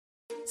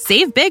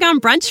Save big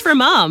on brunch for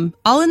mom,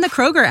 all in the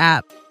Kroger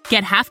app.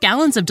 Get half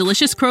gallons of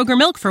delicious Kroger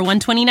milk for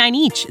 $1.29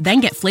 each.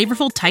 Then get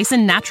flavorful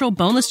Tyson natural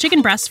boneless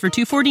chicken breasts for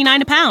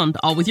 $2.49 a pound,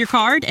 all with your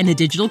card and a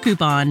digital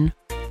coupon.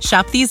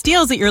 Shop these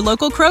deals at your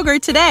local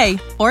Kroger today,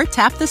 or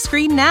tap the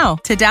screen now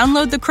to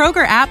download the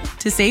Kroger app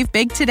to save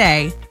big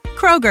today.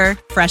 Kroger,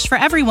 fresh for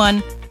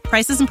everyone.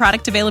 Prices and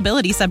product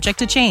availability subject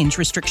to change.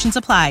 Restrictions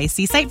apply.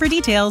 See site for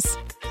details.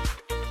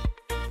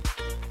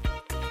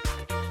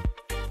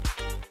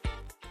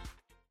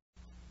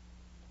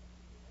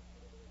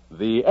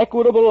 The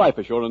Equitable Life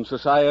Assurance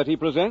Society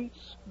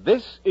presents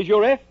This Is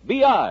Your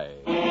FBI.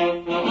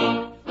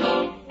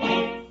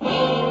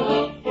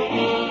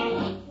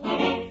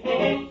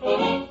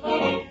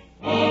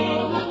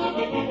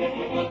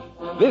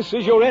 This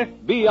is Your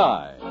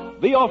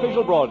FBI, the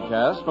official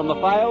broadcast from the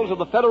files of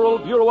the Federal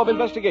Bureau of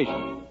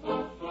Investigation.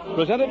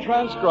 Presented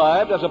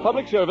transcribed as a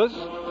public service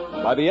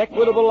by the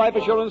Equitable Life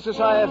Assurance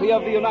Society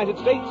of the United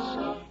States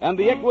and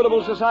the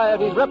Equitable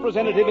Society's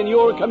representative in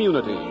your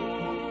community.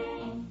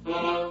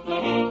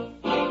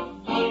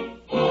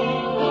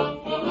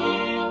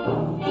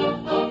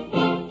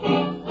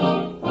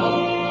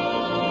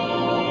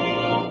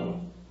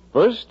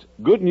 First,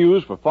 good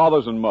news for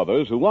fathers and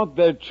mothers who want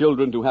their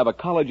children to have a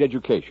college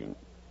education.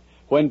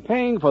 When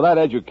paying for that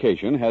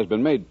education has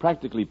been made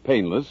practically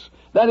painless,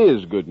 that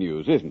is good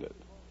news, isn't it?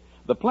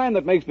 The plan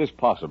that makes this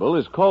possible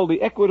is called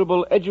the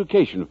Equitable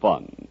Education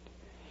Fund.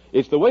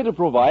 It's the way to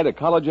provide a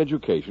college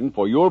education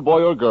for your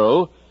boy or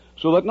girl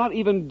so that not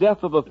even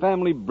death of the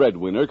family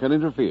breadwinner can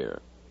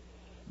interfere.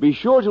 Be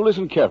sure to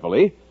listen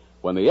carefully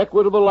when the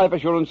Equitable Life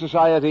Assurance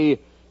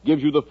Society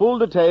gives you the full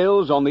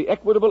details on the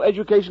Equitable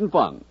Education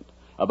Fund,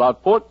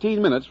 about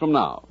 14 minutes from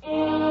now.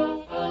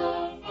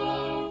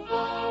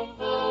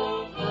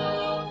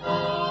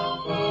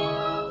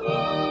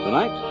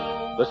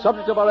 Tonight, the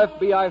subject of our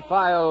FBI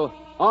file,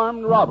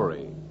 Armed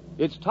Robbery.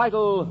 Its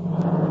title,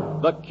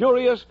 The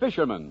Curious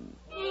Fisherman.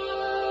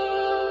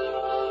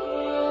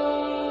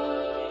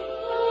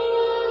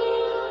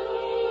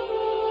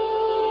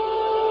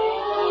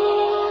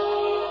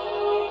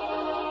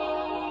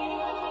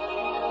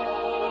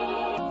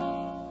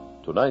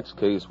 Tonight's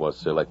case was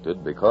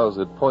selected because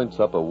it points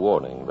up a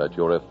warning that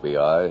your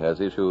FBI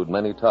has issued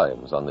many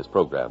times on this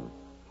program.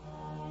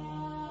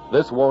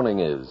 This warning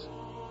is,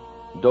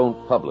 don't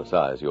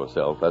publicize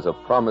yourself as a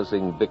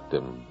promising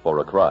victim for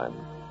a crime.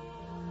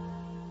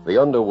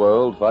 The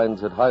underworld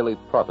finds it highly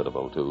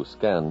profitable to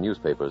scan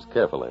newspapers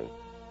carefully,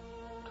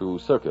 to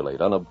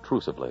circulate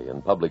unobtrusively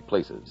in public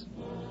places.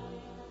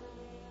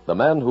 The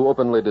man who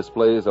openly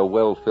displays a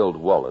well-filled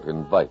wallet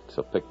invites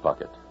a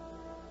pickpocket.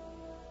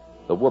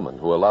 The woman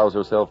who allows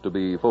herself to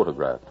be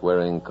photographed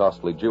wearing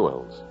costly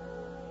jewels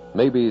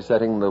may be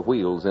setting the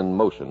wheels in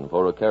motion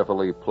for a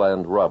carefully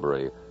planned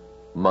robbery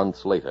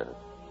months later.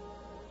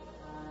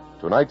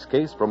 Tonight's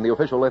case from the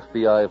official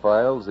FBI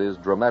files is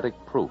dramatic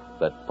proof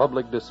that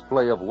public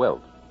display of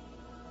wealth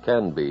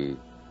can be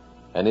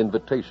an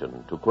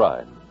invitation to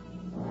crime.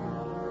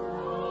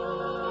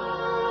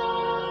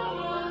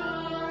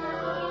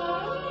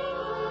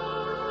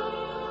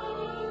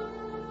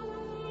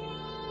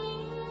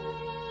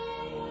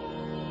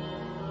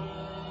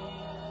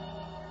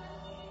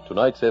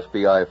 Tonight's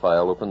FBI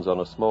file opens on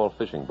a small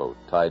fishing boat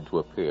tied to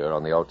a pier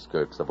on the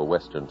outskirts of a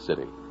western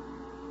city.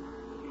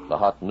 The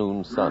hot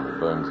noon sun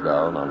burns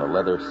down on a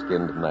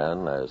leather-skinned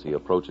man as he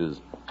approaches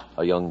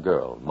a young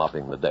girl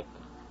mopping the deck.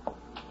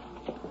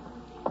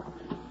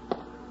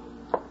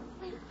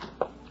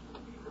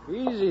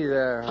 Easy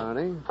there,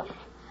 honey.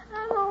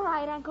 I'm all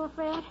right, Uncle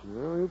Fred.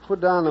 Well, you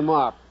put down the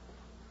mop.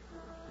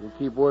 You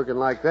keep working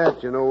like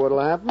that, you know what'll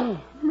happen?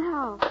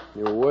 No.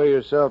 You'll wear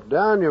yourself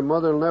down, your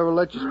mother'll never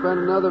let you spend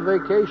another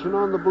vacation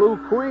on the Blue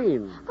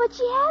Queen. But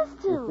she has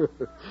to.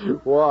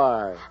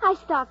 Why? I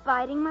stopped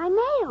biting my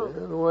nails.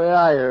 Well, the way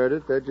I heard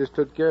it, that just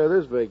took care of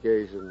this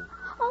vacation.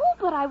 Oh,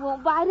 but I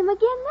won't bite him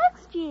again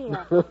next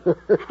year.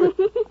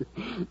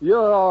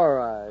 You're all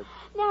right.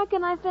 Now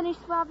can I finish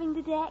swabbing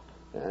the deck?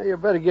 You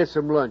better get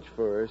some lunch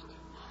first.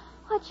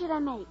 What should I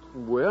make?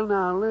 Well,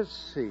 now, let's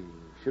see.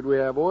 Should we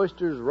have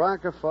oysters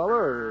Rockefeller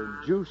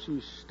or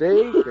juicy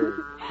steak?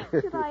 Or...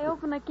 Should I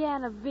open a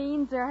can of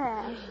beans or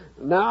hash?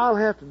 Now, I'll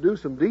have to do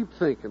some deep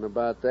thinking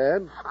about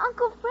that.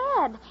 Uncle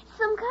Fred,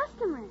 some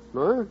customers.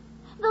 Huh?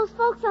 Those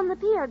folks on the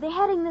pier, they're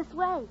heading this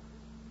way.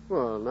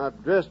 Well,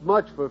 not dressed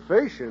much for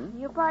fishing.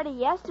 Your party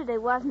yesterday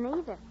wasn't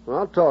either. Well,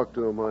 I'll talk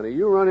to them, honey.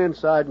 You run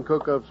inside and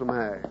cook up some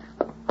hash.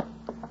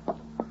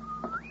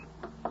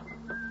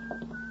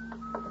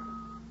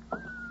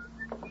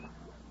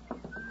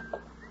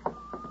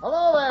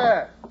 Hello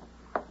there.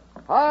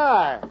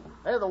 Hi.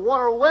 Hey, the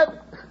water wet?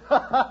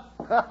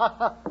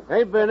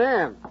 Ain't been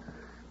in.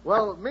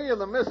 Well, me and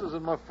the missus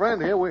and my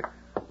friend here, we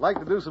like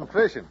to do some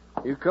fishing.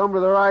 You come to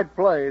the right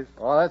place.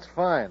 Oh, that's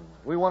fine.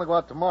 We want to go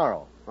out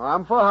tomorrow.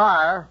 I'm for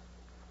hire.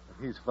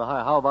 He's for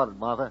hire. How about it,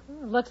 Martha?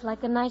 Looks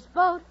like a nice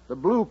boat. The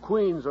Blue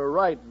Queen's a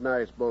right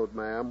nice boat,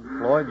 ma'am.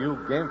 Floyd, you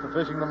game for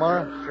fishing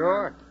tomorrow?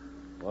 Sure.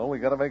 Well, we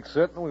got to make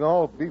certain we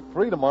all be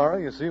free tomorrow.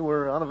 You see,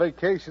 we're on a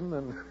vacation,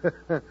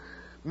 and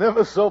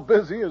Never so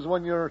busy as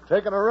when you're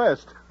taking a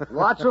rest.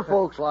 Lots of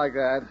folks like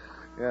that.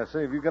 Yeah,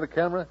 say, have you got a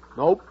camera?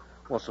 Nope.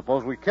 Well,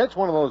 suppose we catch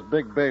one of those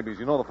big babies.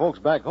 You know, the folks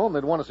back home,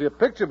 they'd want to see a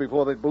picture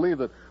before they'd believe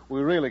that we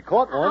really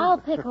caught one. I'll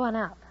pick one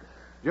up.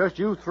 Just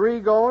you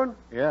three going?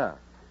 Yeah.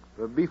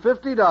 It'll be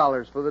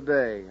 $50 for the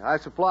day. I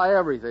supply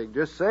everything.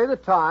 Just say the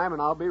time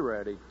and I'll be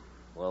ready.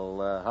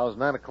 Well, how's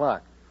 9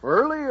 o'clock?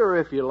 Earlier,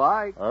 if you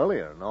like.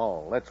 Earlier?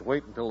 No, let's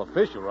wait until the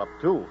fish are up,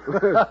 too.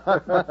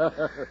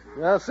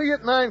 Now, see you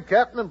at 9,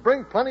 Captain, and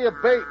bring plenty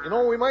of bait. You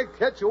know, we might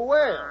catch a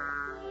whale.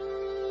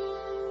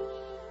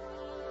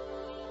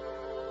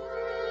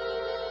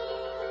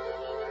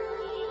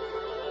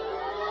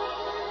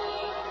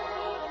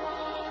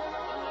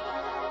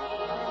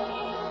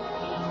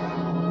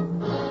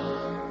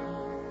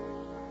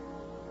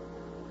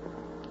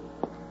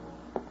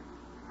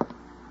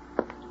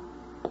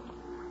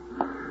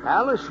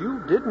 Alice,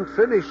 you didn't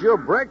finish your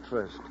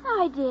breakfast.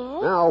 I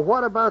did. Now,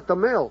 what about the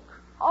milk?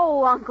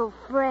 Oh, Uncle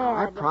Fred.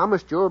 I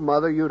promised your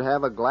mother you'd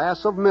have a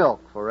glass of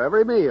milk for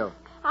every meal.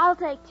 I'll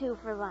take 2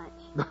 for lunch.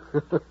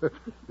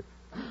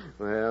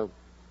 Well,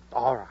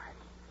 all right.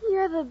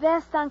 You're the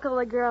best uncle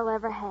a girl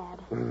ever had.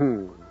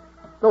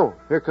 Oh,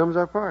 here comes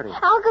our party.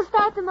 Uncle,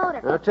 start the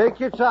motor. Now, take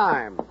your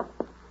time.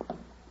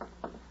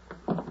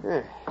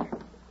 Yeah.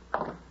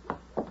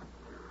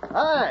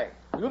 Hi.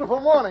 Beautiful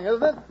morning,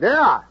 isn't it?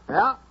 Yeah.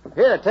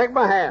 Here, take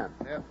my hand.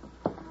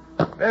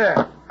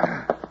 There.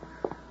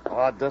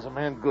 Oh, it does a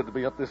man good to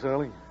be up this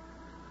early.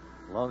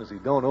 As long as he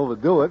don't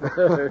overdo it.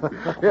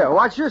 Here,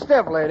 watch your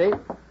step, lady.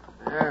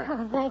 There.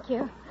 Oh, thank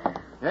you.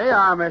 Here you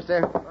are,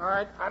 mister. All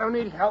right, I don't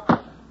need help.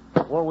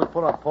 Where do we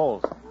put our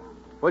poles?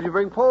 What'd you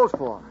bring poles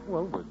for?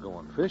 Well, we're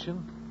going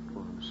fishing.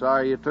 I'm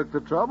sorry you took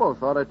the trouble.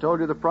 Thought I told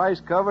you the price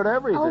covered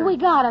everything. Oh, we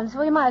got 'em, so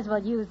we might as well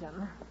use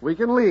 'em. We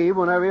can leave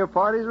whenever your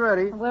party's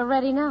ready. We're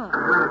ready now.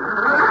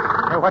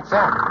 Hey, what's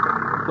that?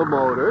 The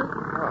motor.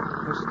 Oh,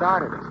 who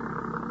started it?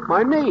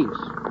 My niece.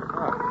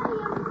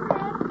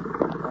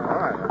 All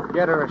right,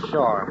 get her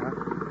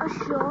ashore,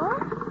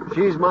 Ashore?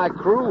 She's my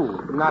crew.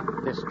 huh? Not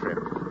this trip.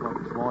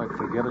 Look, Floyd,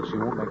 forget it. She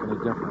won't make any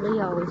difference.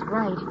 Leo is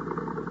right.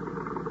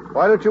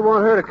 Why don't you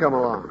want her to come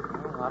along?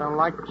 Well, I don't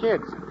like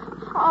kids.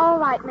 All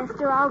right,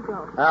 mister, I'll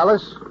go.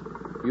 Alice,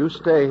 you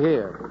stay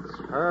here. It's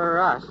her or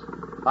us.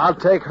 I'll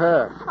take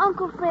her.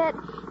 Uncle Fred,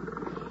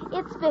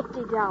 it's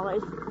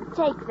 $50.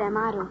 Take them,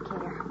 I don't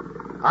care.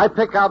 I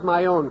pick out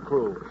my own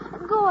crew.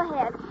 Go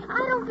ahead.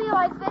 I don't feel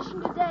like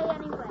fishing today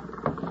anyway.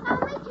 I'll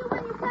meet you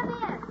when you come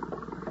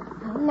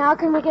in. Now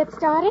can we get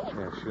started?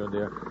 Yeah, sure,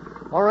 dear.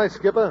 All right,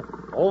 Skipper.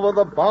 Over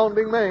the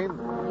bounding main.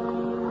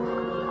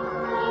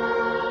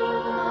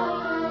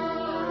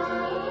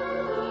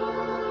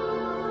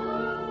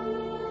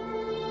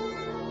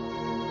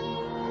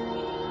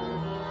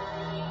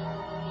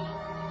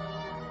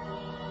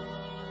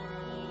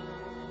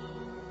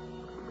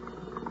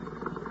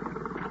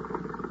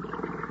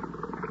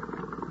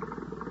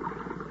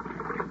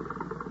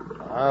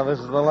 This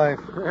is the life.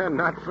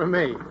 Not for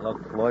me.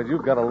 Look, Floyd,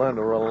 you've got to learn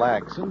to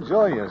relax.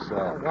 Enjoy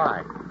yourself.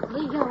 Why?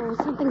 Leo,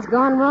 something's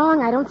gone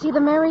wrong. I don't see the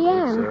Mary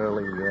It's Ann.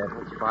 early yet.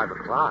 It's 5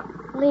 o'clock.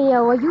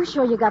 Leo, are you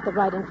sure you got the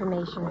right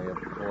information? Why, of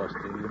course,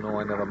 dear. You know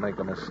I never make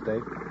a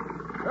mistake.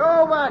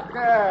 Go back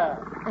there.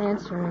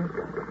 Answering.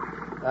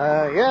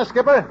 Yeah,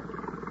 Skipper?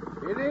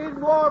 You need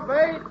more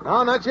bait?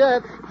 No, not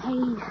yet.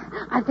 Hey,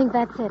 I think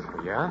that's it.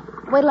 Yeah?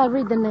 Wait till I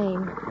read the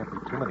name. There can't be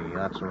too many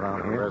yachts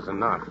around here. There's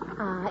enough.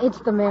 It's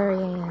the Mary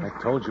Ann. I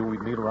told you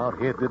we'd meet around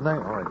here, didn't I?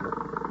 All right, look.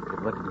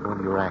 Get ready to go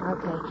into your act.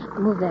 Okay,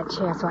 move that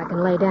chair so I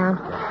can lay down.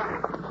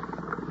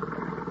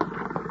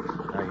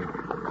 Are you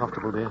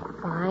comfortable, dear?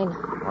 Fine.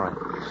 All right,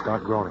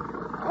 start groaning.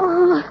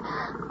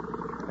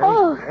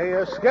 Oh.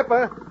 Hey,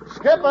 Skipper!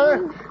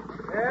 Skipper!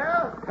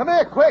 Yeah? Come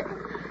here, quick!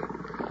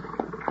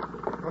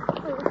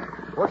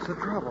 What's the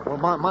trouble? Well,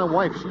 my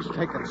wife, she's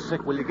taken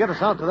sick. Will you get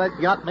us out to that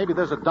yacht? Maybe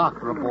there's a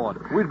doctor aboard.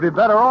 We'd be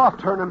better off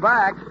turning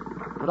back.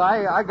 But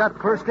I got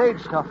first aid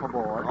stuff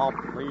aboard. Oh,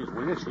 please,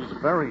 will you? She's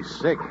very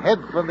sick. Head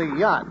for the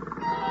yacht.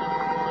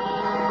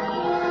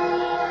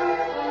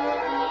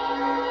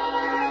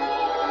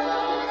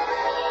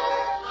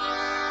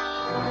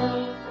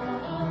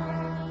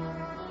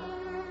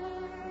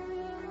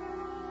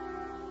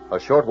 A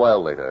short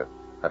while later,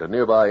 at a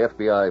nearby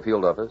FBI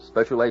field office,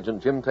 Special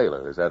Agent Jim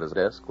Taylor is at his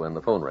desk when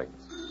the phone rings.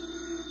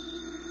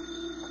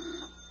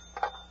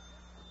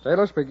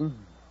 Taylor speaking.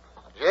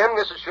 Jim,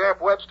 this is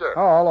Sheriff Webster.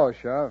 Oh, hello,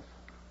 Sheriff.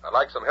 I'd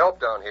like some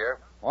help down here.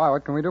 Why,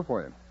 what can we do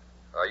for you?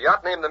 A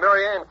yacht named the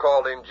Mary Ann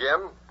called in,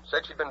 Jim.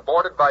 Said she'd been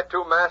boarded by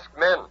 2 masked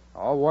men.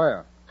 Oh,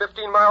 where?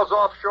 15 miles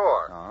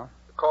offshore. Uh-huh.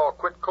 The call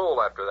quit cold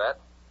after that.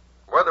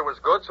 Weather was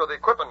good, so the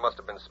equipment must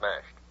have been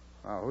smashed.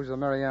 Oh, who's the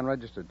Mary Ann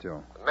registered to?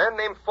 A man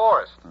named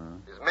Forrest.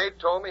 His mate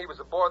told me he was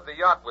aboard the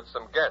yacht with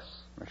some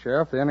guests.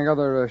 Sheriff, there any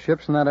other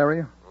ships in that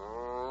area?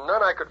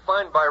 None I could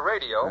find by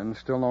radio. And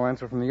still no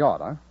answer from the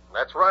yacht, huh?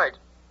 That's right.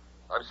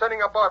 I'm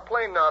setting up our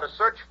plane now to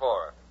search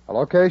for her.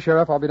 Well, okay,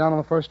 Sheriff. I'll be down on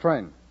the first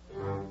train.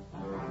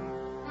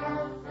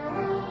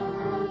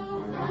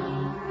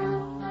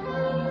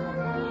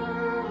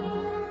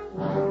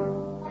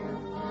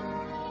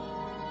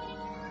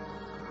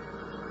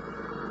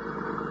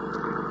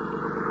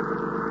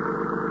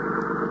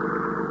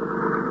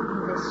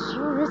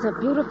 is a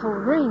beautiful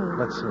ring.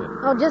 Let's see it.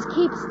 Oh, just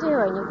keep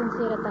steering. You can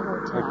see it at the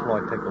Hey, hotel.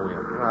 Floyd, take the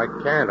wheel. No, I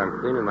can't. I'm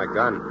cleaning my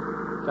gun.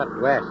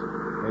 Got wet.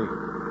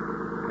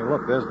 Hey,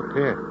 look, there's the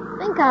pier.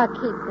 Think I'll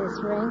keep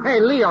this ring. Hey,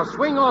 Leo,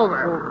 swing over.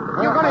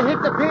 You're going to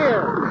hit the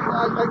pier.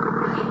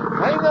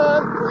 Hang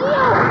on. Leo!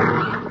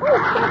 Oh,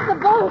 stop the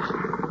boat!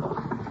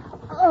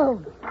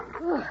 Oh.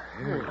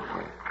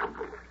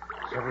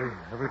 Is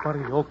everybody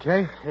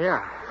okay?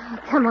 Yeah.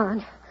 Come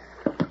on.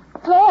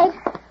 Floyd,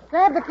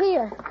 grab the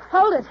pier.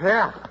 Hold it.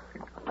 Yeah.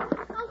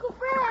 Uncle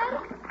Fred?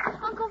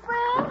 Uncle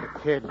Fred?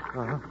 Kid.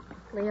 Uh-huh.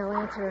 Leo,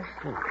 answer.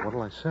 Hey,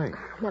 what'll I say?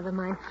 Never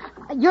mind.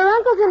 Your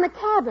uncle's in the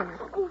cabin.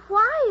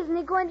 Why? Isn't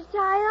he going to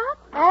tie up?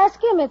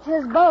 Ask him. It's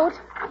his boat.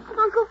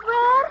 Uncle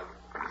Fred?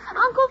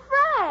 Uncle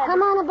Fred!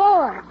 Come on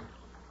aboard.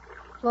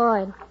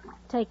 Floyd,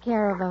 take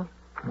care of her.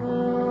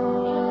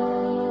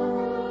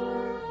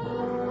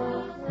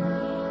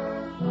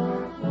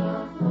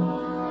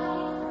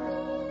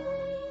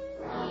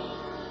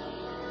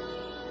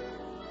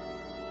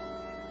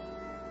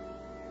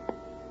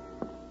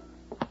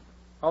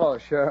 Hello,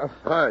 Sheriff.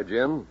 Hi,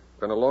 Jim.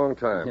 Been a long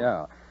time.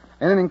 Yeah.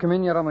 Anything come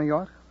in yet on the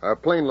yacht? Our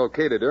plane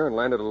located her and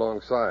landed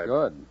alongside.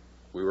 Good.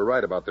 We were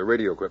right about the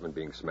radio equipment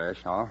being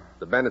smashed. Oh?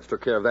 The bandits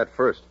took care of that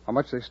first. How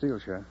much they steal,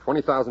 Sheriff?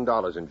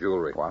 $20,000 in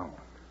jewelry. Wow.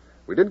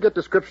 We didn't get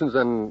descriptions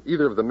on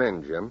either of the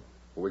men, Jim.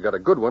 But we got a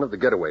good one of the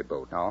getaway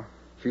boat. Oh?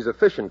 She's a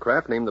fishing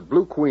craft named the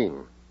Blue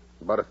Queen.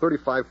 About a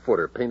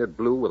 35-footer, painted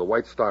blue with a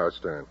white star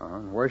astern.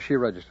 Where's she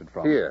registered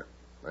from? Here.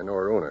 I know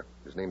her owner.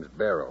 His name's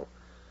Barrow.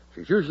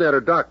 She's usually at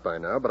her dock by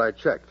now, but I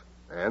checked.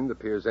 And the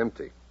pier's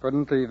empty.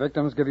 Couldn't the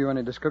victims give you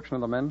any description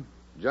of the men?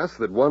 Just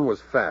that one was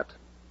fat.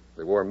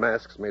 They wore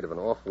masks made of an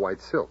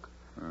off-white silk.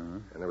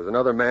 And there was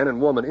another man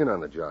and woman in on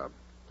the job.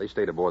 They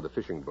stayed aboard the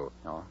fishing boat.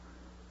 Oh.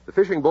 The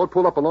fishing boat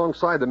pulled up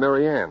alongside the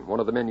Mary Ann. One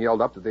of the men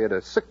yelled up that they had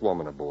a sick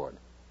woman aboard.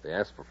 They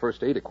asked for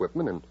first aid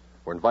equipment and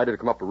were invited to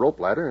come up a rope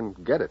ladder and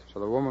get it. So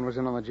the woman was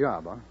in on the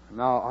job, huh?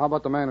 Now, how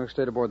about the man who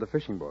stayed aboard the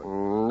fishing boat?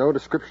 No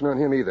description on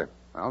him either.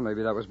 Well,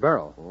 maybe that was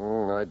Beryl.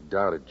 I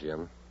doubt it,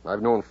 Jim.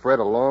 I've known Fred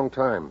a long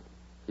time.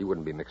 He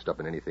wouldn't be mixed up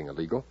in anything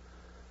illegal.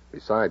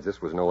 Besides,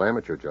 this was no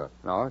amateur job.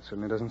 No, it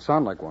certainly doesn't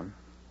sound like one.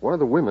 One of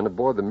the women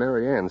aboard the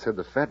Mary Ann said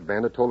the fat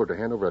bandit told her to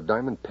hand over a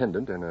diamond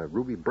pendant and a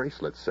ruby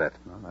bracelet set.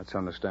 Well, that's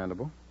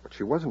understandable. But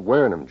she wasn't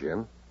wearing them,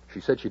 Jim. She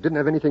said she didn't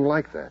have anything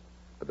like that.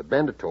 But the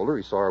bandit told her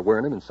he saw her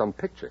wearing them in some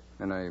picture.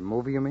 In a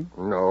movie, you mean?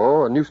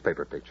 No, a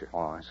newspaper picture. Oh,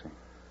 I see.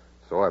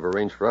 So I've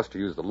arranged for us to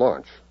use the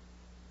launch.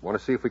 Want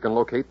to see if we can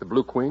locate the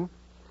Blue Queen?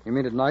 You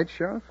mean at night,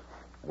 Sheriff?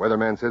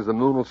 Weatherman says the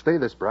moon will stay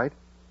this bright.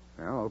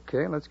 Well,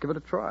 okay, let's give it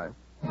a try.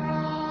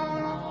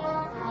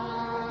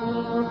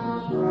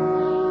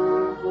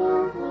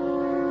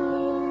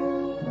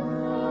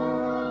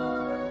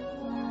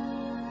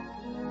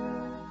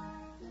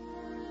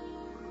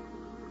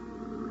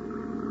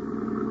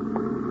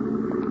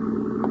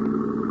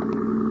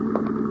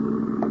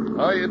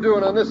 How you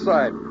doing on this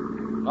side?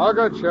 All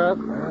good, Sheriff.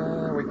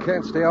 We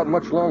can't stay out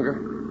much longer.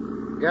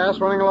 Gas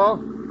running low?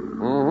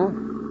 Mm-hmm.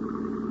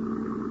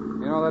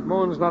 You know, that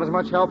moon's not as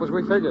much help as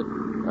we figured.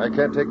 I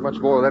can't take much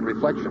more of that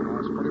reflection.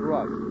 It's pretty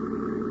rough.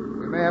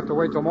 We may have to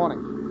wait till morning.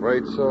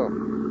 Afraid so.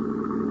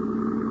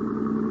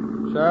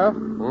 Sheriff?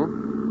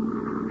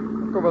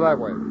 Hmm? Look over that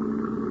way.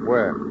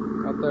 Where?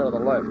 Up there to the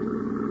left.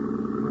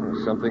 Oh,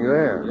 something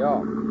there.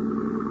 Yeah.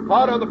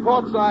 Hard on the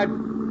port side.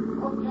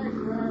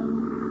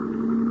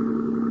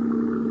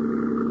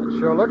 It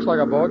sure looks like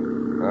a boat.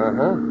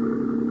 Uh-huh.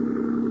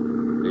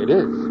 It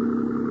is.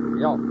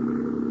 Yeah.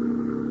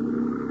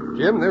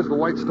 Jim, there's the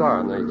white star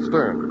on the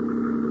stern.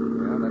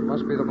 Yeah, that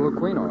must be the Blue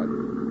Queen, all right.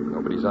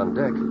 Nobody's on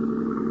deck.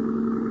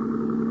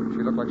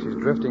 She looked like she's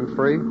drifting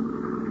free.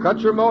 Cut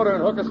your motor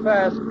and hook us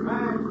fast.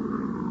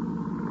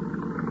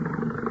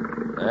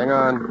 Hang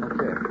on.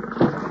 Okay.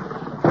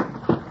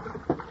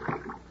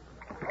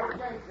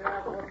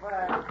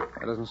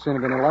 There doesn't seem to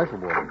be any life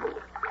aboard.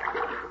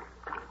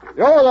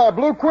 Yo there,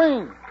 Blue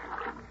Queen.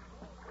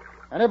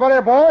 Anybody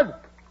aboard?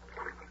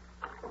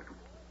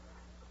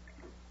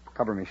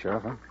 Cover me,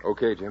 Sheriff, huh?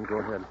 Okay, Jim, go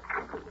ahead.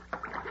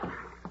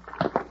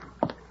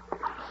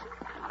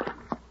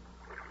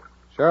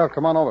 Sheriff,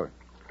 come on over.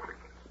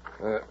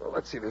 Well,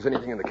 let's see if there's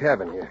anything in the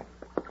cabin here.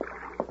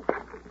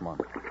 Come on.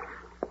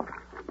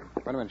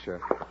 Wait a minute,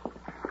 Sheriff.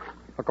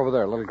 Look over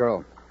there, little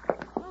girl.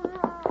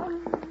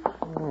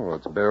 Oh,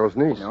 it's Barrow's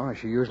niece. No, is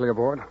she usually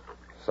aboard?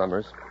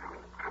 Summers.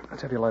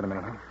 Let's have you light a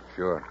minute, huh?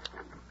 Sure.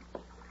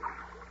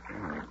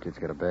 Oh, that kid's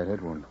got a bad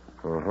head wound.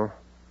 Uh-huh.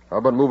 How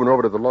about moving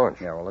over to the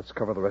launch? Yeah, well, let's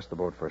cover the rest of the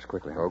boat first,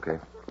 quickly. Huh? Okay.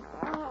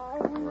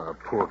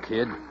 Poor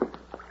kid.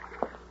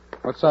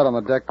 What's that on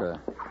the deck there?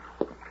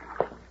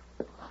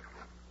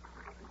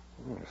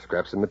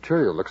 Scraps of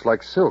material. Looks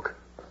like silk.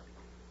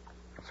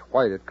 It's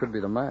white. It could be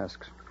the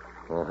masks.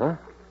 Uh-huh.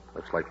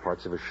 Looks like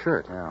parts of a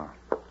shirt. Yeah.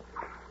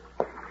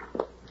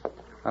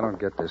 I don't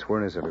get this.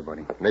 Where is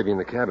everybody? Maybe in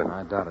the cabin.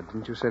 I doubt it.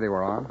 Didn't you say they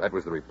were on? That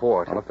was the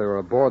report. Well, if they were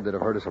aboard, they'd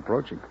have heard us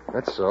approaching.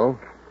 That's so.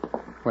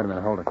 Wait a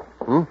minute. Hold it.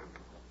 Hmm?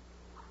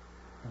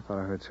 I thought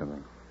I heard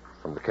something.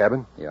 From the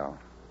cabin? Yeah.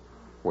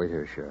 Wait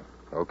here, Sheriff.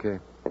 Okay.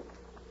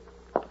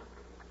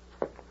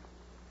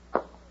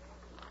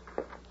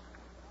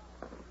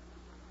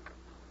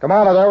 Come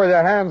out of there with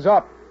your hands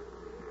up.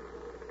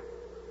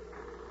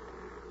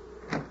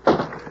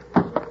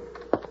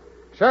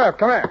 Sheriff,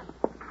 come here.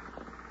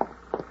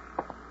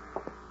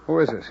 Who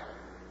is this?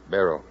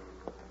 Barrow.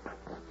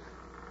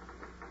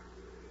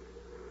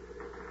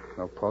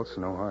 No pulse,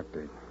 no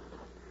heartbeat.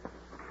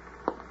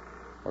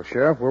 Well,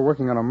 Sheriff, we're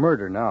working on a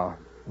murder now.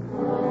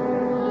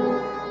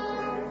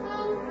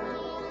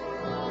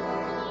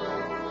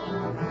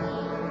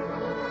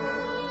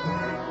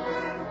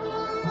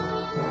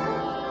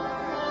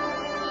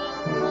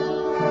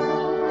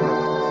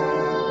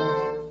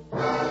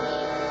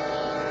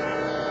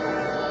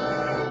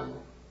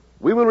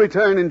 We will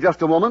return in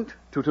just a moment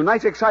to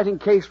tonight's exciting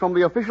case from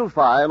the official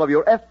file of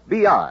your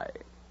FBI.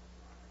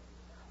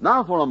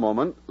 Now, for a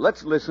moment,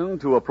 let's listen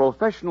to a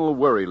professional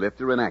worry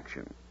lifter in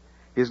action.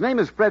 His name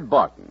is Fred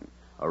Barton,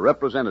 a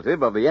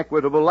representative of the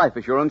Equitable Life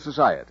Assurance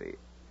Society.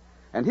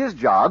 And his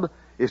job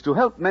is to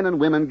help men and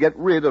women get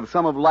rid of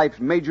some of life's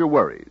major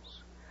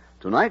worries.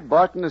 Tonight,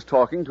 Barton is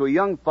talking to a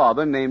young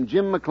father named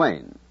Jim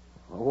McLean.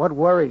 What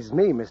worries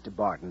me, Mr.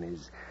 Barton,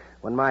 is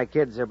when my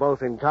kids are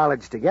both in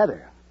college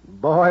together.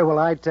 Boy, will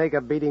I take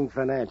a beating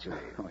financially.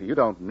 Well, you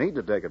don't need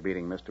to take a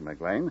beating, Mr.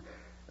 McLean.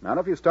 Not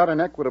if you start an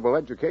Equitable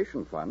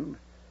Education Fund.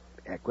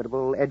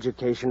 Equitable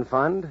Education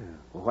Fund?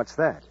 What's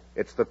that?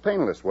 It's the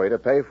painless way to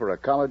pay for a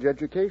college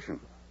education.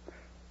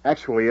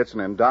 Actually, it's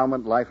an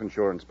endowment life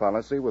insurance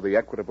policy with the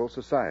Equitable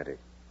Society.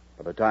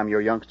 By the time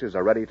your youngsters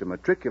are ready to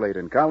matriculate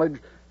in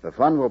college, the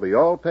fund will be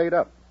all paid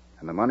up,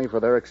 and the money for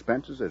their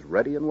expenses is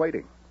ready and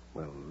waiting.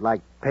 Well,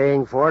 like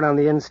paying for it on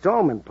the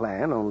installment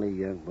plan,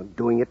 only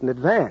doing it in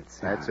advance.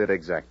 That's it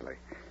exactly.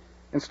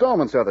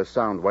 Installments are the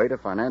sound way to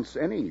finance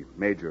any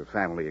major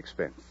family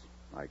expense,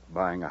 like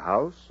buying a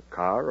house, a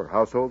car, or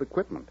household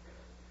equipment.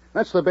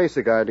 That's the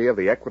basic idea of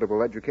the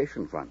Equitable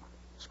Education Fund.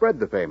 Spread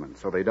the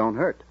payments so they don't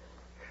hurt.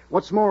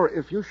 What's more,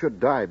 if you should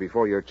die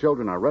before your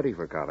children are ready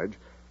for college,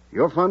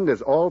 your fund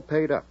is all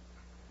paid up.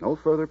 No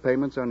further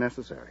payments are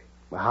necessary.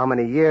 Well, how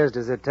many years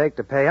does it take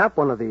to pay up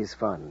one of these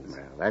funds?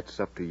 Well,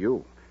 that's up to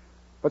you.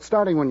 But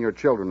starting when your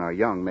children are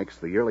young makes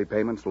the yearly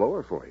payments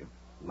lower for you.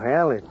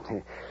 Well,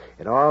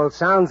 it all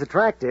sounds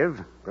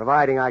attractive,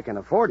 providing I can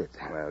afford it.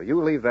 Well,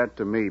 you leave that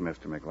to me,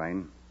 Mr.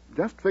 McLean.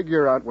 Just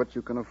figure out what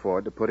you can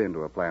afford to put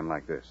into a plan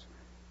like this.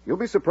 You'll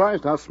be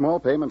surprised how small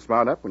payments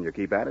mount up when you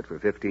keep at it for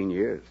 15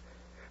 years.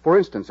 For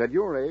instance, at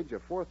your age, a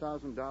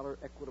 $4,000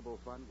 equitable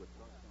fund would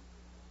cost...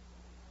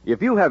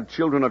 If you have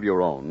children of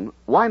your own,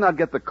 why not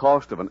get the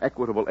cost of an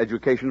Equitable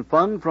Education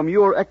Fund from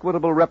your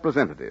Equitable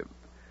representative?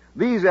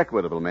 These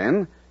Equitable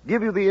men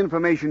give you the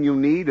information you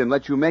need and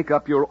let you make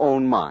up your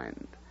own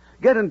mind.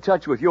 Get in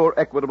touch with your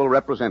Equitable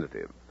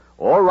representative,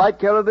 or write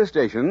care of this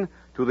station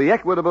to the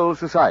Equitable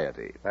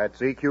Society.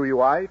 That's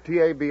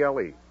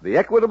EQUITABLE. The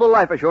Equitable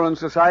Life Assurance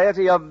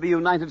Society of the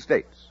United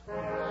States.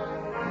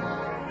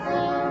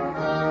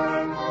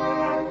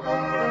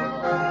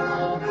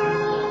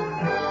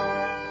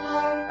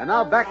 And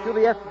now back to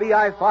the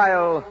FBI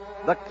file,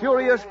 The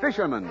Curious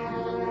Fisherman.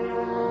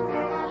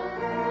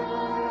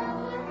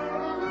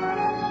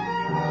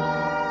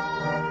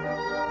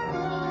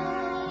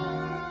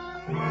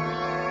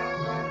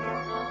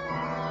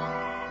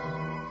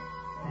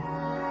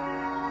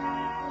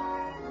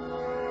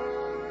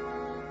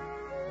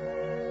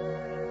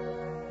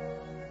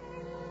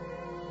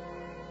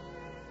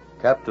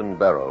 Captain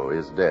Barrow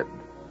is dead.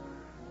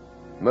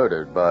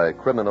 Murdered by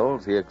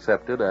criminals he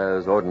accepted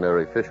as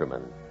ordinary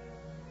fishermen.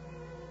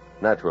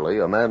 Naturally,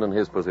 a man in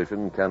his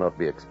position cannot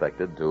be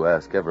expected to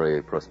ask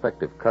every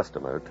prospective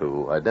customer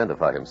to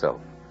identify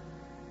himself.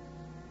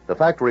 The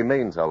fact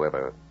remains,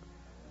 however,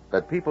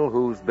 that people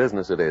whose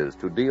business it is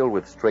to deal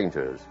with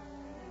strangers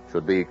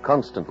should be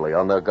constantly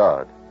on their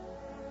guard.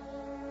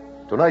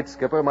 Tonight's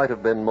skipper might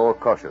have been more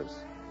cautious.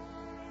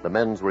 The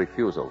men's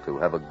refusal to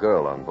have a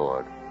girl on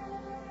board,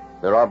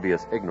 their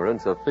obvious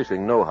ignorance of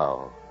fishing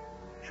know-how,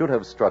 should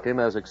have struck him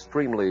as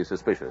extremely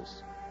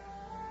suspicious.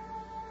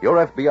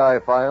 Your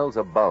FBI files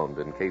abound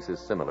in cases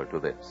similar to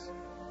this.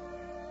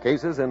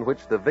 Cases in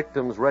which the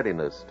victim's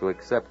readiness to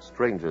accept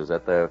strangers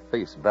at their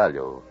face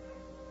value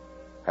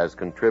has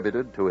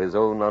contributed to his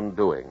own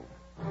undoing.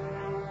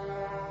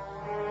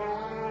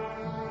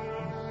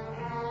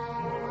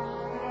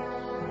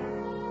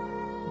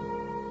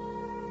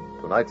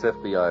 Tonight's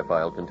FBI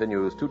file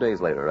continues 2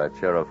 days later at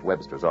Sheriff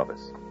Webster's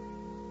office.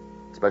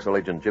 Special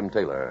Agent Jim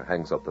Taylor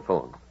hangs up the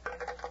phone.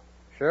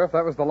 Sheriff,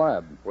 that was the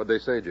lab. What'd they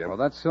say, Jim? Well,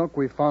 that silk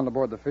we found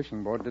aboard the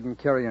fishing boat didn't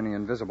carry any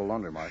invisible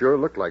laundry marks. Sure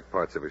looked like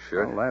parts of a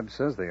shirt. The lab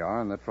says they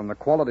are, and that from the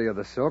quality of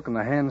the silk and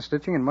the hand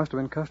stitching, it must have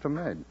been custom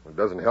made. It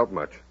doesn't help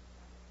much.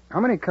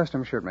 How many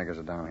custom shirt makers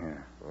are down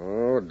here?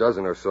 Oh, a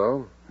dozen or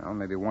so. Well,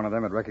 maybe one of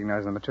them would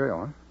recognize the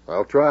material, huh?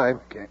 I'll try.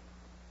 Okay.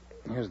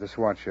 Here's the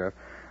SWAT, Sheriff.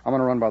 I'm going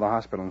to run by the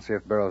hospital and see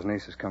if Barrow's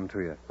niece has come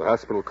to you. The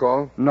hospital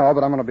call? No,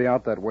 but I'm going to be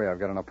out that way. I've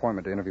got an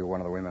appointment to interview one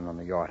of the women on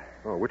the yacht.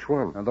 Oh, which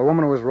one? The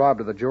woman who was robbed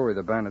of the jewelry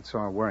the bandit saw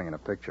her wearing in a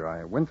picture.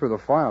 I went through the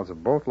files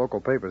of both local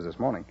papers this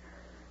morning.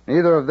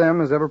 Neither of them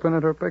has ever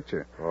printed her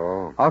picture.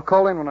 Oh. I'll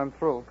call in when I'm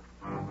through.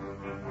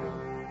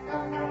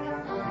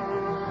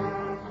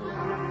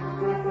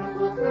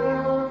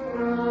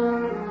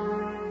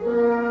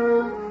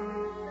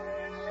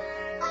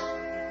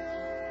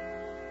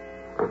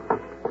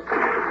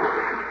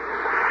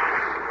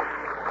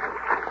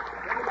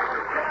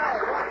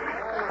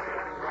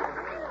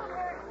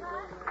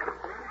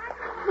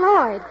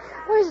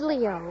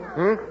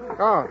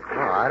 Oh,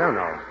 I don't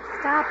know.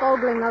 Stop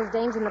ogling those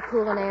dames in the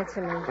pool and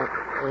answer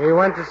me. He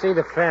went to see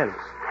the fence.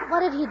 What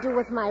did he do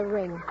with my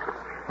ring?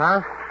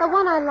 Huh? The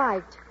one I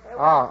liked.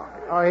 Oh,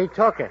 he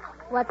took it.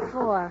 What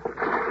for?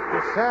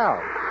 To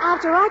sell.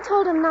 After I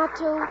told him not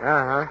to?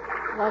 Uh-huh.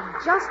 Well,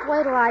 just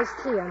wait till I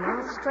see him.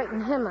 I'll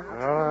straighten him out.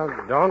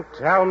 Oh, don't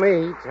tell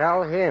me.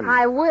 Tell him.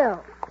 I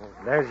will.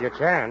 There's your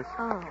chance.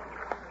 Oh.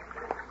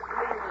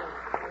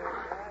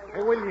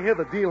 Hey, wait till you hear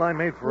the deal I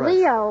made for us.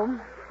 Leo,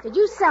 did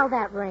you sell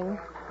that ring?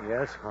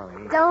 Yes,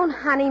 honey. Don't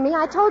honey me.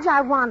 I told you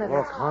I wanted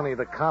Look, it. honey,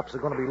 the cops are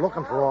going to be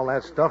looking for all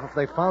that stuff. If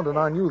they found it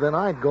on you, then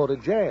I'd go to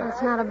jail.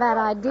 That's not a bad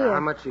idea. How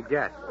much you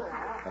get?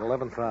 At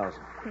 $11,000.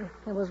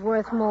 It was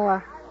worth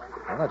more.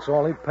 Well, that's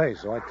all he'd pay,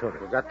 so I took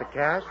it. You got the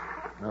cash?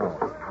 No,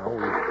 we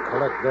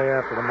collect day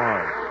after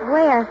tomorrow.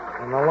 Where?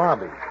 In the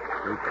lobby.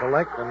 We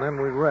collect and then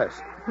we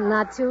rest.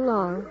 Not too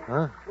long.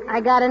 Huh?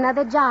 I got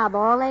another job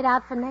all laid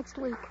out for next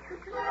week.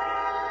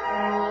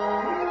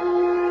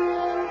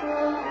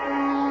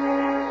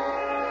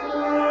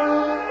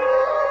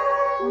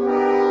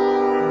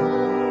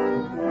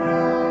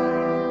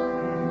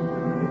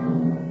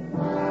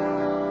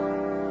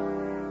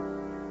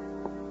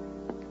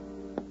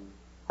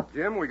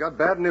 Jim, we got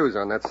bad news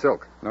on that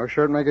silk. No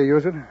shirt maker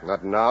use it?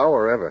 Not now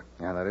or ever.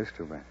 Yeah, that is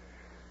too bad.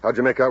 How'd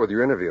you make out with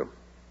your interview?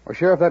 Well,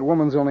 Sheriff, that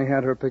woman's only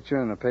had her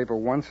picture in the paper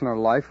once in her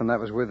life, and that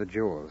was with the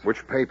jewels.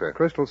 Which paper?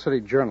 Crystal City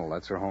Journal.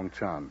 That's her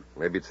hometown.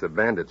 Maybe it's the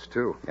bandits,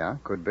 too. Yeah,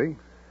 could be.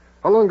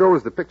 How long ago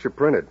was the picture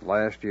printed?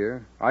 Last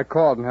year. I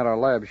called and had our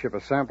lab ship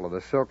a sample of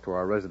the silk to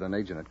our resident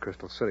agent at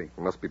Crystal City.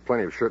 There must be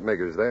plenty of shirt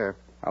makers there.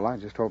 Well, I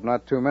just hope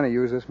not too many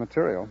use this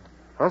material.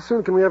 How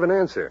soon can we have an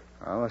answer?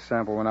 Well, the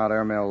sample went out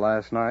airmail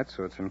last night,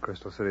 so it's in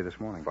Crystal City this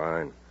morning.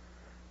 Fine.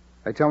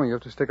 Hey, tell me, you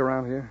have to stick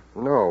around here?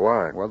 No,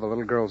 why? Well, the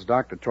little girl's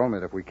doctor told me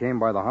that if we came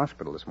by the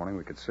hospital this morning,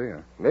 we could see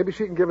her. Maybe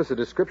she can give us a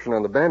description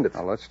on the bandits.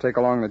 Now, let's take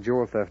along the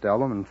jewel theft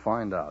album and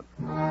find out.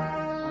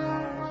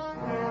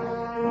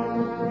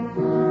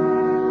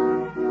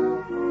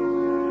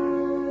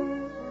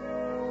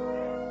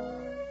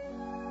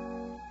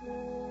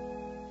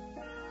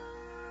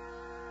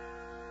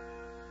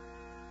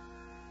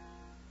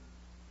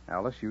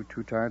 Alice, you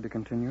too tired to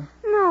continue?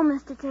 No,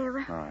 Mr.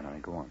 Taylor. All right,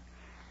 honey, go on.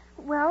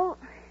 Well,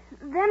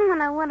 then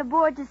when I went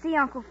aboard to see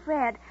Uncle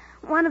Fred,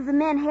 one of the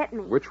men hit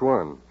me. Which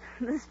one?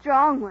 The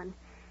strong one.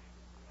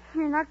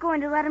 You're not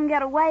going to let him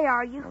get away,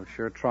 are you? Oh,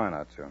 sure, try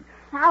not to.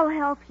 I'll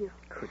help you.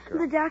 Good girl.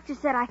 The doctor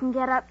said I can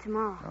get up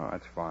tomorrow. Oh,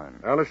 that's fine.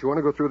 Alice, you want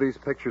to go through these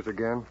pictures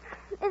again?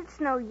 It's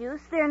no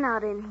use. They're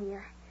not in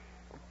here.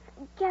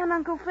 Can't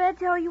Uncle Fred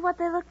tell you what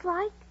they looked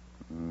like?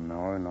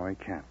 No, he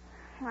can't.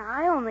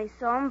 I only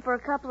saw him for a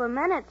couple of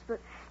minutes,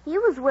 but he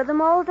was with them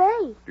all day.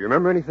 Do you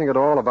remember anything at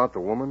all about the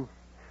woman?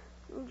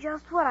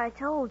 Just what I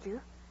told you.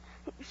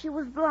 She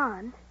was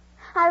blonde.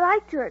 I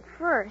liked her at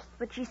first,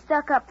 but she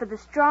stuck up for the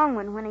strong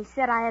one when he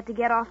said I had to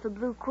get off the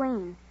Blue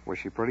Queen. Was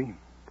she pretty?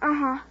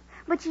 Uh-huh.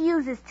 But she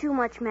uses too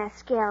much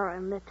mascara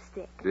and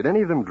lipstick. Did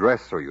any of them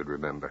dress so you'd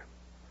remember?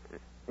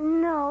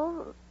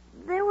 No,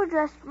 they were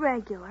dressed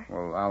regular.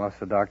 Well, Alice,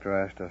 the doctor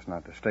asked us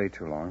not to stay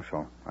too long,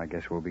 so I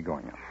guess we'll be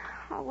going now.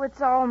 Oh,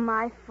 it's all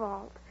my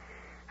fault.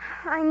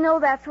 I know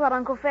that's what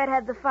Uncle Fred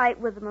had the fight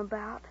with him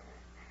about.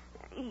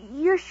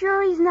 You're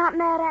sure he's not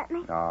mad at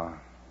me? No,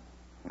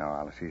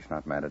 Alice, he's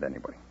not mad at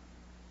anybody.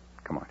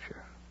 Come on,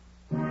 Sheriff.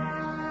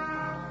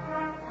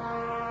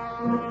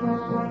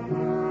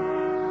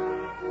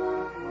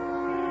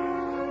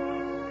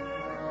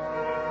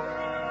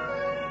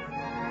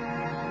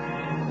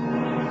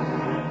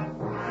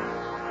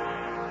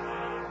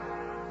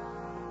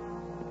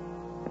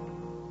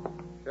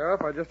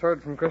 Sheriff, I just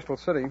heard from Crystal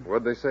City.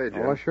 What'd they say,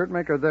 Jim? Well, a shirt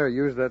maker there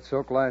used that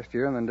silk last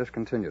year and then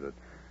discontinued it.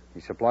 He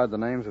supplied the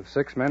names of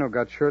 6 men who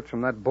got shirts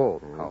from that bull.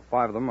 Now,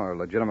 5 of them are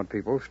legitimate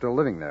people still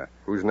living there.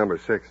 Who's number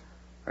 6?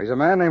 He's a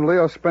man named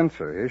Leo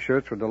Spencer. His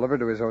shirts were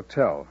delivered to his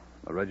hotel.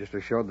 The register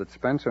showed that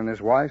Spencer and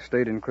his wife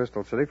stayed in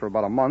Crystal City for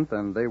about a month,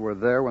 and they were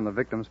there when the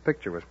victim's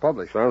picture was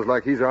published. Sounds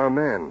like he's our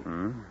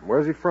man.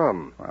 Where's he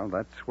from? Well,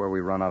 that's where we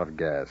run out of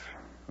gas.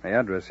 The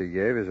address he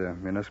gave is a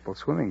municipal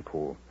swimming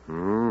pool.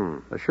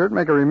 The shirt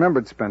maker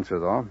remembered Spencer,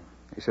 though.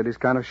 He said he's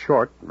kind of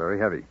short, very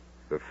heavy.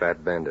 The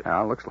fat bandit.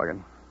 Yeah, looks like it.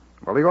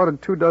 Well, he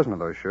ordered 2 dozen of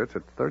those shirts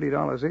at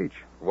 $30 each.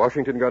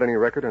 Washington got any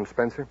record on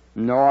Spencer?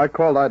 No, I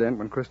called that in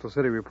when Crystal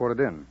City reported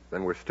in.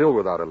 Then we're still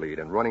without a lead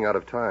and running out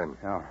of time.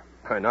 Yeah.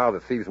 By now, the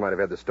thieves might have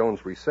had the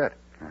stones reset.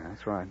 Yeah,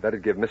 that's right.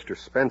 That'd give Mr.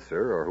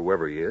 Spencer, or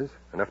whoever he is,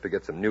 enough to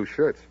get some new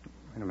shirts.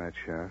 Wait a minute,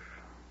 Sheriff.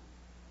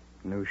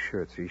 New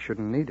shirts. He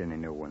shouldn't need any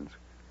new ones.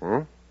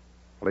 Hmm?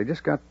 Well, he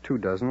just got 2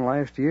 dozen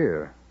last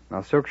year.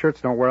 Now, silk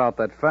shirts don't wear out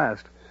that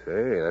fast.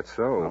 Say, that's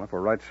so. Well, if we're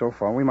right so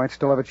far, we might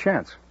still have a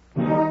chance.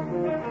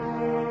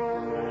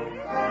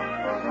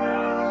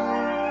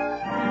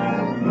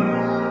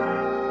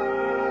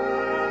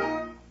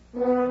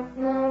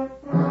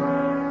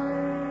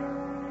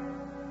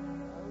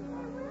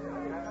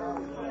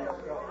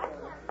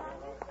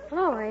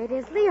 Floyd,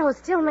 is Leo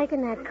still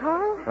making that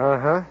call?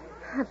 Uh-huh.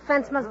 That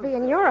fence must be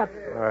in Europe.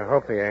 I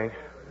hope he ain't.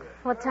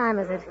 What time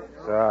is it?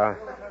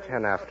 It's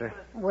 10 after.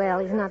 Well,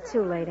 he's not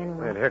too late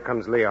anyway. And here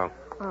comes Leo.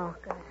 Oh,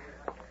 good.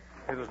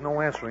 Hey, there's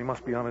no answer. He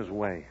must be on his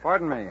way.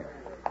 Pardon me.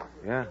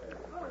 Yeah,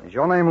 Is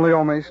your name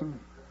Leo Mason?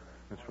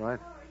 that's right.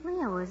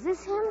 Leo, is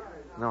this him?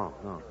 No.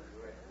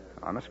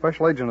 I'm a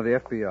special agent of the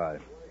FBI.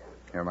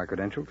 Here are my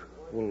credentials.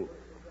 Well,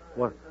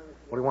 what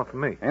do you want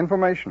from me?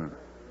 Information.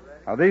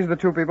 Are these the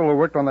two people who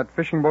worked on that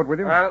fishing boat with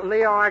you?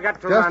 Leo, I got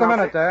to Just run. a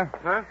minute there.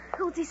 Huh?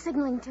 Who's he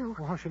signaling to?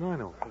 Well, how should I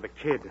know? The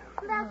kid.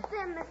 That's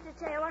them, Mr.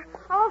 Taylor.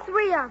 All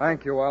three of them.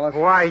 Thank you, Wallace.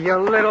 Why, you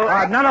little...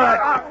 None of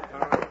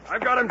that.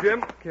 I've got him,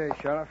 Jim. Okay,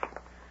 Sheriff.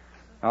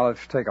 Now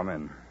let's take them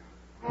in.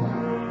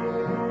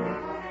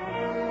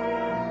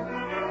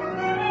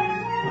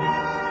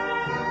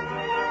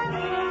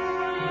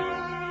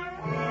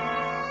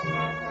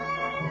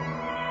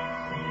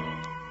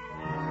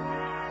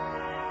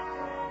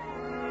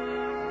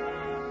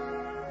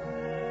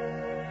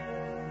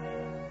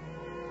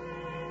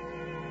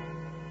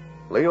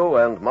 Leo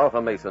and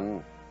Martha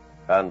Mason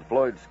and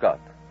Floyd Scott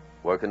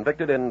were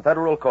convicted in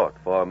federal court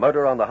for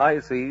murder on the high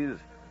seas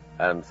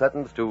and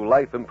sentenced to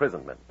life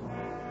imprisonment.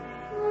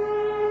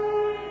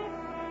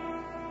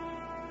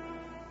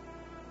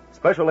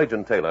 Special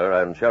Agent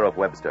Taylor and Sheriff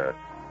Webster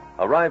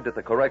arrived at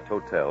the correct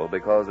hotel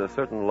because a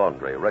certain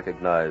laundry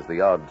recognized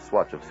the odd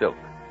swatch of silk.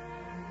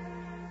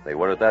 They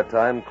were at that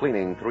time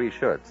cleaning 3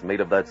 shirts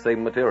made of that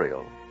same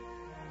material.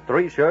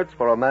 3 shirts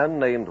for a man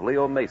named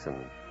Leo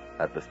Mason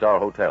at the Star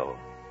Hotel.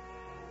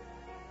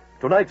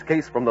 Tonight's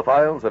case from the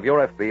files of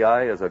your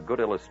FBI is a good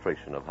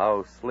illustration of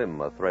how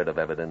slim a thread of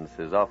evidence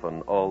is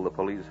often all the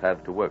police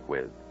have to work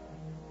with.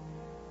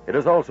 It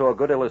is also a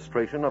good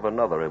illustration of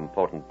another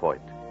important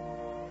point,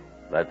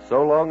 that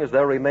so long as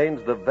there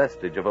remains the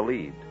vestige of a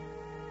lead,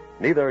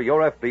 neither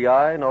your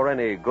FBI nor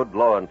any good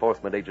law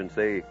enforcement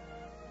agency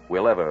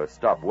will ever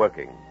stop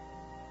working.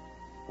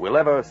 Will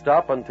ever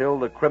stop until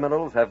the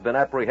criminals have been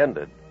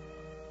apprehended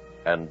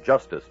and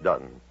justice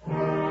done.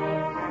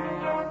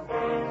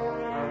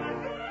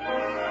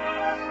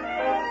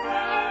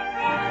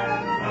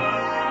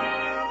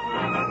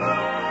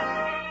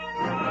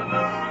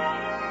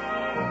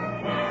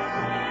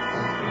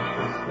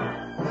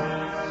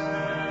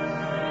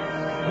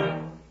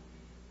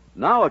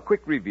 Now a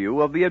quick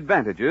review of the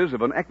advantages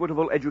of an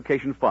equitable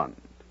education fund.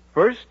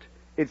 First,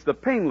 it's the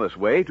painless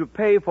way to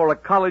pay for a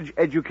college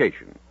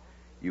education.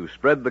 You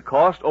spread the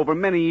cost over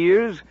many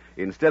years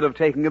instead of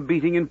taking a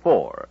beating in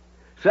 4.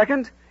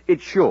 Second,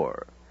 it's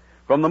sure.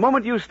 From the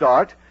moment you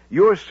start,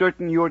 you're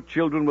certain your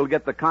children will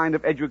get the kind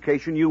of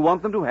education you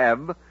want them to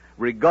have,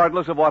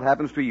 regardless of what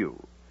happens to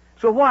you.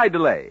 So why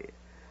delay?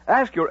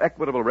 Ask your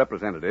equitable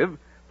representative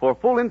for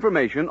full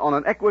information on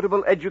an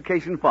equitable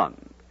education fund.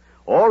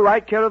 Or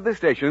write care of this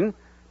station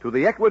to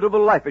the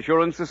Equitable Life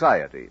Assurance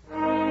Society.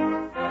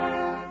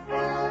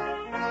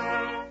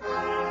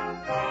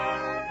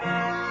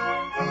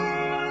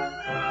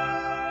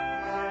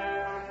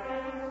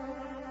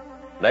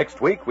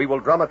 Next week, we will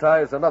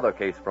dramatize another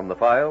case from the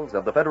files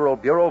of the Federal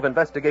Bureau of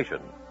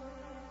Investigation.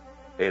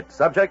 Its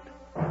subject,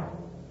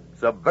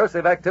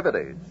 subversive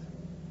activities.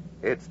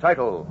 Its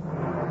title,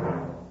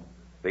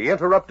 The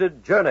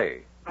Interrupted Journey.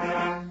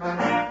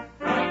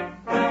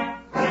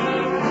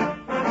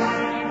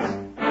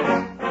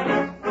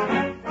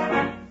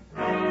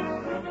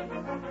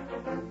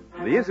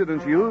 The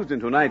incidents used in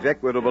tonight's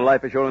Equitable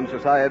Life Assurance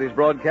Society's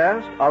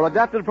broadcast are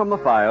adapted from the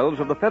files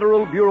of the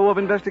Federal Bureau of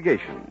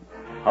Investigation.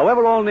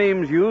 However, all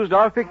names used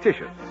are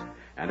fictitious,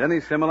 and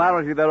any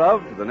similarity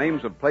thereof to the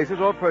names of places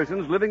or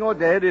persons, living or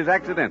dead, is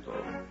accidental.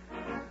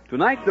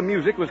 Tonight, the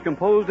music was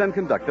composed and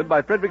conducted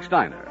by Frederick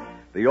Steiner.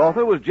 The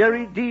author was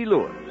Jerry D.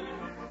 Lewis.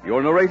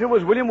 Your narrator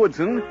was William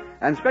Woodson,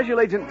 and Special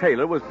Agent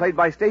Taylor was played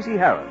by Stacey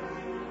Harris.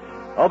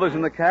 Others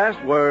in the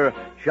cast were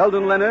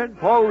Sheldon Leonard,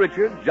 Paul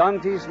Richards, John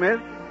T. Smith,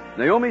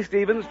 Naomi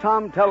Stevens,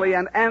 Tom Tully,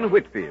 and Ann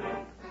Whitfield.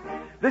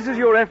 This Is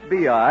Your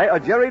FBI, a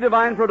Jerry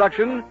Devine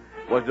production,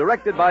 was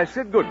directed by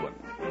Sid Goodwin.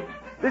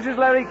 This is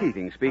Larry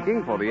Keating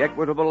speaking for the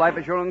Equitable Life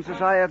Assurance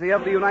Society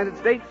of the United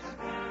States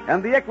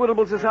and the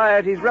Equitable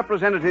Society's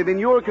representative in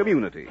your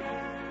community,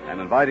 and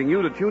inviting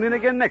you to tune in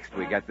again next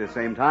week at this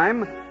same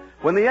time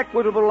when the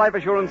Equitable Life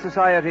Assurance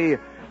Society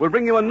will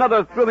bring you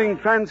another thrilling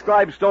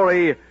transcribed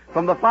story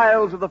from the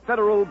files of the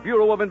Federal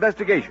Bureau of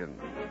Investigation.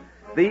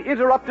 The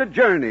Interrupted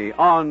Journey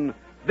on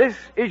This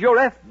Is Your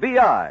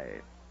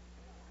FBI.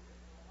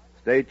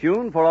 Stay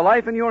tuned for A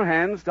Life in Your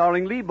Hands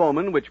starring Lee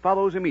Bowman, which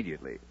follows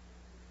immediately.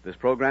 This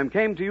program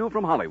came to you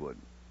from Hollywood.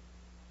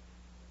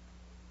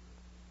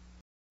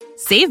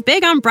 Save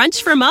big on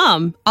brunch for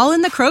mom, all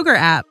in the Kroger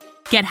app.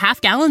 Get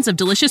half gallons of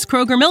delicious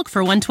Kroger milk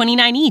for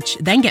 $1.29 each.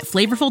 Then get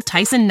flavorful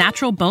Tyson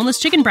natural boneless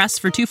chicken breasts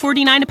for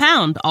 $2.49 a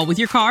pound, all with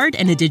your card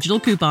and a digital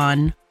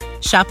coupon.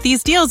 Shop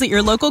these deals at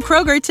your local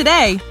Kroger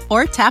today,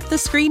 or tap the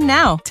screen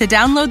now to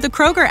download the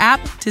Kroger app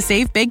to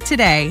save big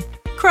today.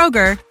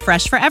 Kroger,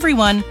 fresh for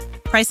everyone.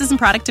 Prices and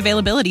product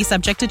availability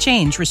subject to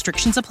change.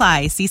 Restrictions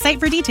apply. See site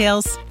for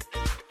details.